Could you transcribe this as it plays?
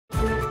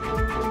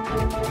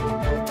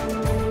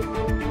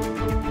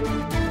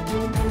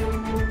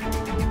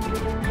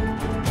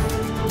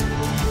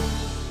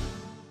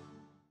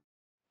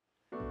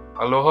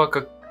Aloha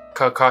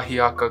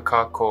kakahiaka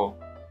kako.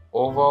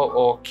 Ova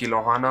o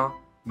Kilohana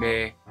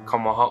me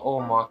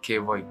kamaha'o ma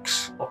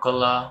KVIKS.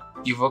 Okala.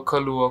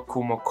 Iwakalua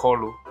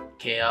kumakolu.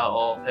 Kea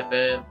o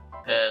pepe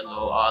pe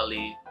lo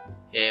ali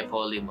e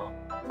polima.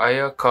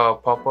 Aya ka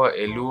papa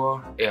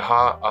elua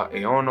ha a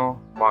eono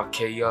ma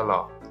keia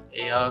la.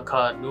 Ea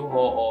ka nuho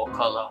o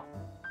kala.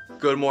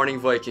 Good morning,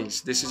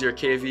 Vikings. This is your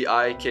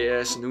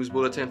KVIKS news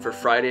bulletin for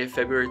Friday,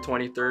 February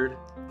 23rd,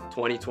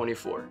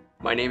 2024.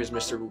 My name is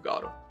Mr.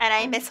 Bugado. And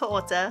I'm Miss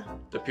Hoota.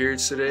 The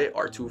periods today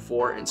are 2,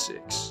 4, and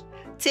 6.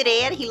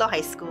 Today at Hilo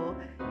High School,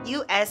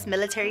 U.S.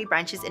 military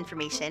branches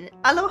information.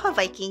 Aloha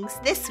Vikings!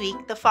 This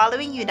week, the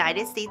following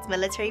United States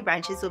military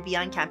branches will be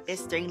on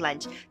campus during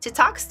lunch to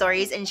talk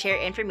stories and share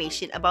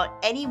information about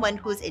anyone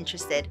who's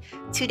interested.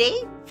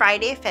 Today,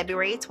 Friday,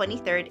 February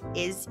 23rd,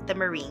 is the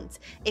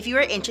Marines. If you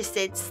are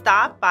interested,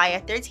 stop by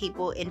at their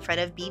table in front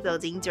of B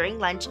Building during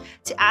lunch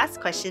to ask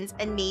questions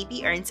and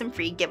maybe earn some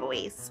free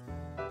giveaways.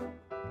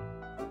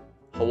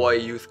 Hawaii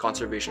Youth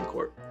Conservation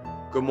Corp.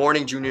 Good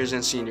morning, juniors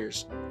and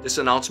seniors. This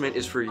announcement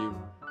is for you.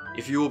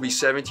 If you will be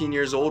 17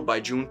 years old by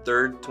June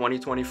 3rd,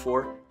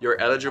 2024,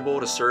 you're eligible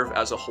to serve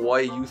as a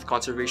Hawaii Youth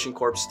Conservation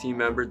Corps team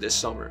member this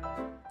summer.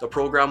 The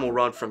program will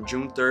run from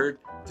June 3rd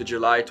to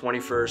July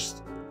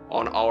 21st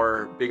on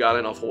our Big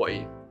Island of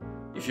Hawaii.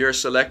 If you're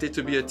selected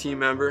to be a team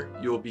member,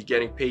 you will be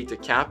getting paid to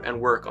camp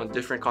and work on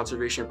different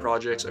conservation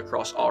projects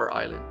across our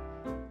island.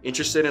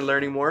 Interested in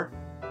learning more?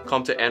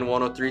 Come to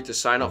N103 to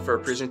sign up for a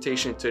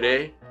presentation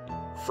today,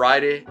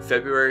 Friday,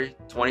 February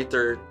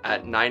 23rd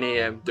at 9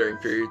 a.m. during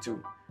period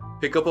 2.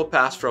 Pick up a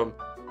pass from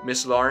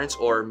Miss Lawrence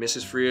or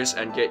Mrs. Frias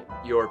and get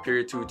your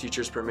period 2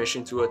 teacher's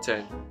permission to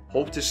attend.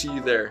 Hope to see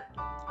you there.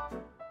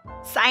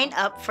 Sign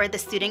up for the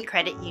Student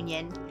Credit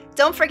Union.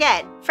 Don't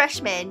forget,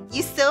 freshmen,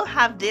 you still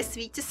have this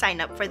week to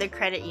sign up for the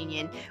credit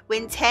union.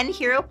 Win 10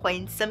 hero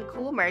points, some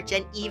cool merch,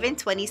 and even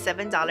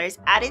 $27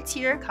 added to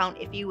your account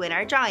if you win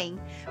our drawing.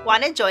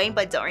 Want to join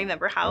but don't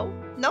remember how?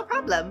 No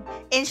problem.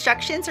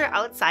 Instructions are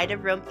outside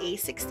of room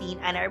A16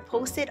 and are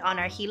posted on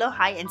our Hilo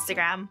High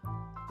Instagram.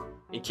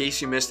 In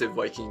case you missed it,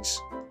 Vikings,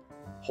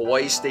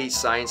 Hawaii State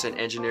Science and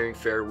Engineering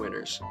Fair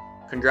winners.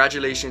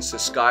 Congratulations to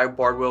Sky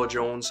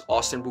Bardwell-Jones,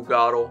 Austin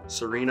Bugado,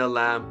 Serena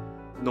Lam,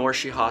 Nor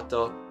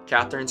Shihata,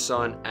 Catherine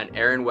Sun, and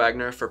Aaron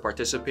Wagner for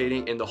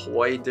participating in the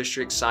Hawaii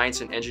District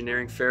Science and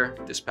Engineering Fair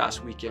this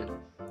past weekend.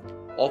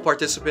 All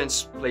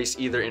participants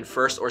placed either in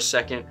first or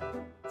second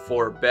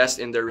for best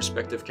in their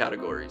respective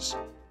categories.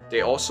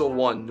 They also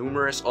won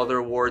numerous other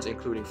awards,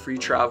 including free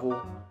travel,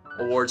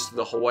 awards to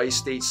the Hawaii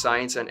State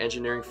Science and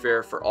Engineering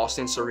Fair for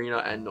Austin, Serena,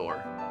 and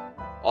Nor.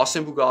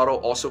 Austin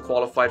Bugado also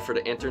qualified for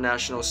the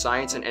International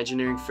Science and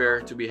Engineering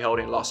Fair to be held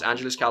in Los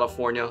Angeles,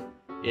 California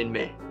in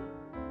May.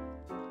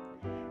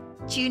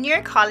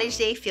 Junior College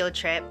Day Field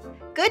Trip.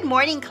 Good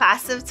morning,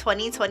 class of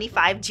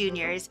 2025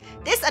 juniors.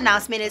 This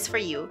announcement is for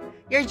you.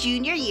 Your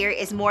junior year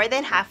is more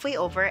than halfway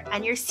over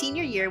and your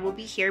senior year will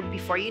be here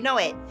before you know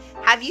it.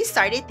 Have you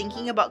started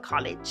thinking about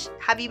college?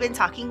 Have you been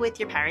talking with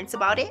your parents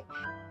about it?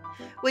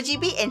 Would you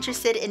be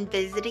interested in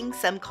visiting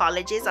some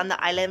colleges on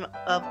the island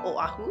of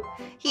Oahu?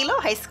 Hilo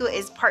High School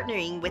is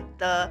partnering with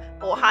the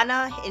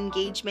Ohana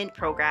Engagement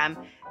Program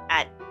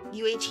at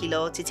UH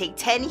Hilo to take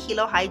 10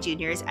 Hilo High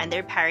juniors and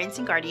their parents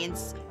and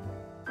guardians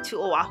to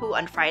Oahu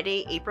on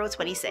Friday, April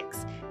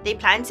 26. They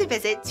plan to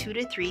visit 2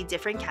 to 3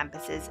 different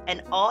campuses,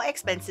 and all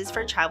expenses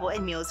for travel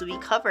and meals will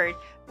be covered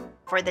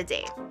for the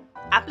day.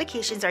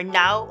 Applications are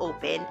now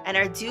open and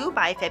are due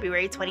by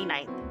February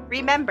 29th.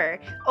 Remember,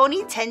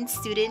 only 10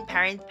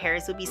 student-parent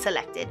pairs will be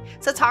selected,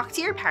 so talk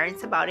to your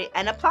parents about it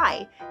and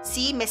apply.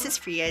 See Mrs.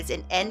 Frias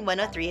in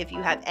N103 if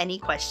you have any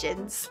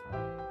questions.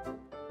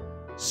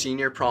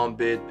 Senior prom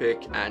bid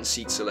pick and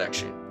seat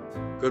selection.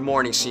 Good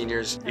morning,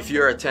 seniors. If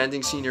you're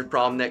attending senior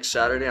prom next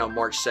Saturday on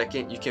March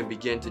 2nd, you can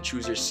begin to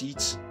choose your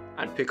seats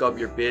and pick up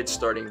your bids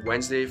starting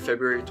Wednesday,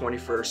 February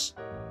 21st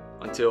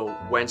until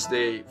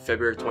Wednesday,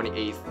 February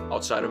 28th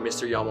outside of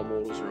Mr.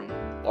 Yamamoto's room,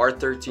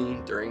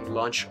 R13 during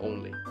lunch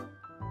only.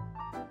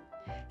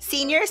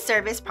 Senior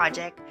Service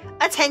Project.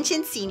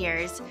 Attention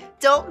seniors!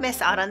 Don't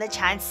miss out on the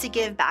chance to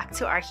give back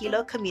to our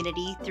Hilo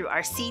community through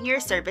our Senior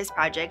Service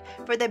Project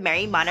for the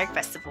Merry Monarch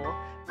Festival.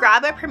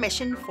 Grab a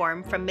permission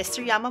form from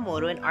Mr.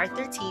 Yamamoto in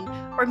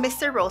R13 or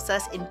Mr.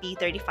 Rosas in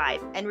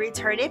B35 and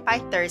return it by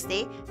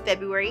Thursday,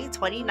 February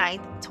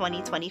 29th,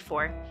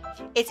 2024.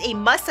 It's a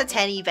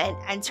must-attend event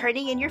and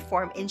turning in your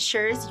form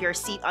ensures your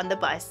seat on the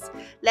bus.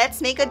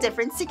 Let's make a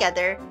difference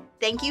together.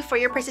 Thank you for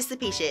your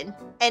participation.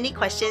 Any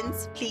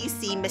questions, please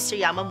see Mr.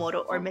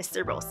 Yamamoto or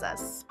Mr.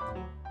 Rosas.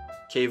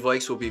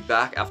 KVIKS will be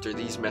back after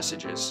these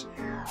messages.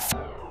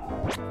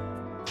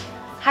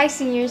 Hi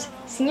seniors,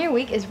 Senior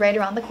Week is right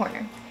around the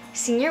corner.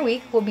 Senior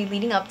Week will be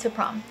leading up to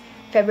prom,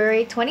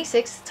 February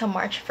 26th to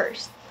March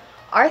 1st.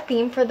 Our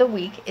theme for the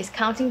week is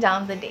counting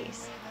down the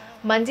days.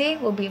 Monday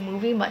will be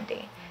Movie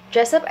Monday.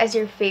 Dress up as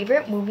your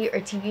favorite movie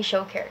or TV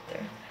show character.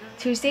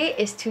 Tuesday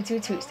is Tutu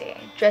Tuesday.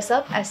 Dress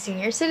up as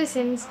senior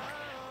citizens.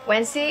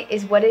 Wednesday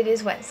is What It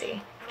Is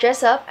Wednesday.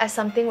 Dress up as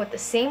something with the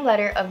same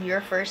letter of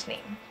your first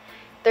name.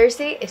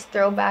 Thursday is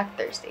Throwback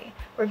Thursday.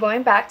 We're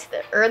going back to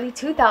the early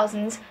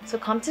 2000s, so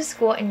come to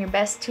school in your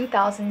best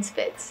 2000s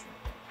fits.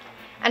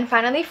 And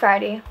finally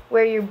Friday,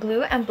 wear your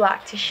blue and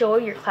black to show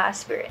your class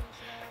spirit.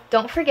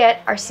 Don't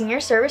forget, our senior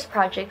service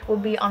project will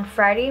be on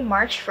Friday,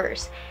 March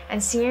 1st,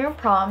 and senior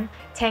prom,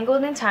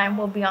 Tangled in Time,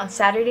 will be on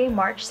Saturday,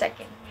 March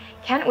 2nd.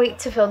 Can't wait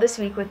to fill this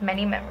week with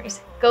many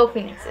memories. Go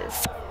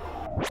Phoenixes!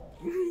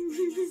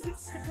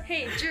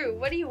 Hey Drew,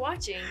 what are you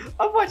watching?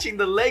 I'm watching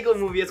the Lego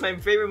Movie. It's my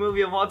favorite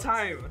movie of all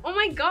time. Oh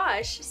my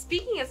gosh,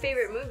 speaking of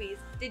favorite movies,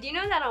 did you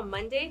know that on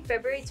Monday,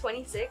 February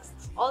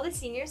 26th, all the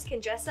seniors can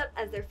dress up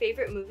as their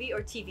favorite movie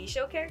or TV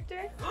show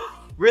character?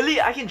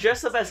 Really? I can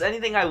dress up as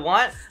anything I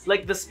want?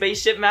 Like the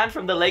spaceship man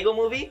from the Lego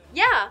Movie?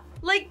 Yeah,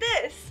 like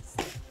this!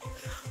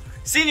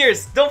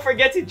 Seniors, don't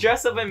forget to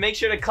dress up and make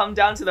sure to come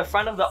down to the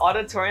front of the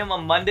auditorium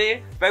on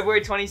Monday,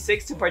 February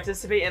 26th to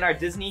participate in our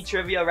Disney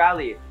Trivia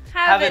Rally.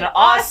 Have an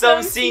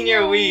awesome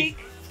senior week!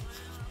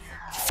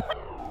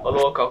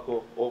 Aloha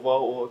kako, o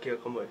wau o ke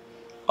kamai.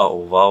 A o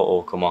wau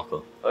o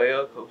kamaka.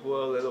 Aia ka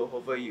hua lelo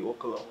Hawaii o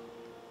kala.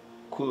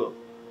 Kula.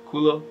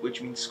 Kula,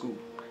 which means school.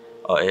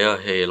 A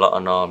ea he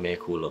la'ana me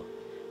kula.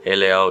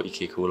 Hele au I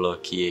ke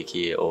kula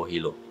kie o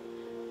hilo.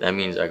 That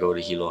means I go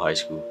to Hilo High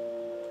School.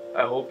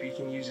 I hope you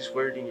can use this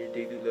word in your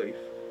daily life.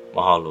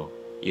 Mahalo.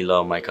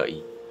 Ila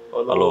maikai.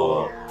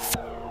 Aloha.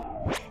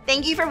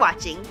 Thank you for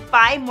watching.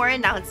 Buy more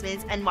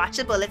announcements and watch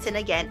the bulletin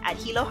again at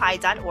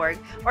hilo-hi.org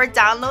or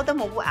download the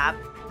mobile app.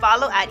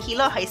 Follow at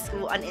Hilo High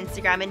School on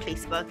Instagram and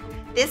Facebook.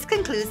 This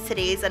concludes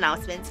today's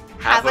announcements.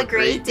 Have a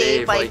great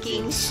day,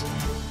 Vikings.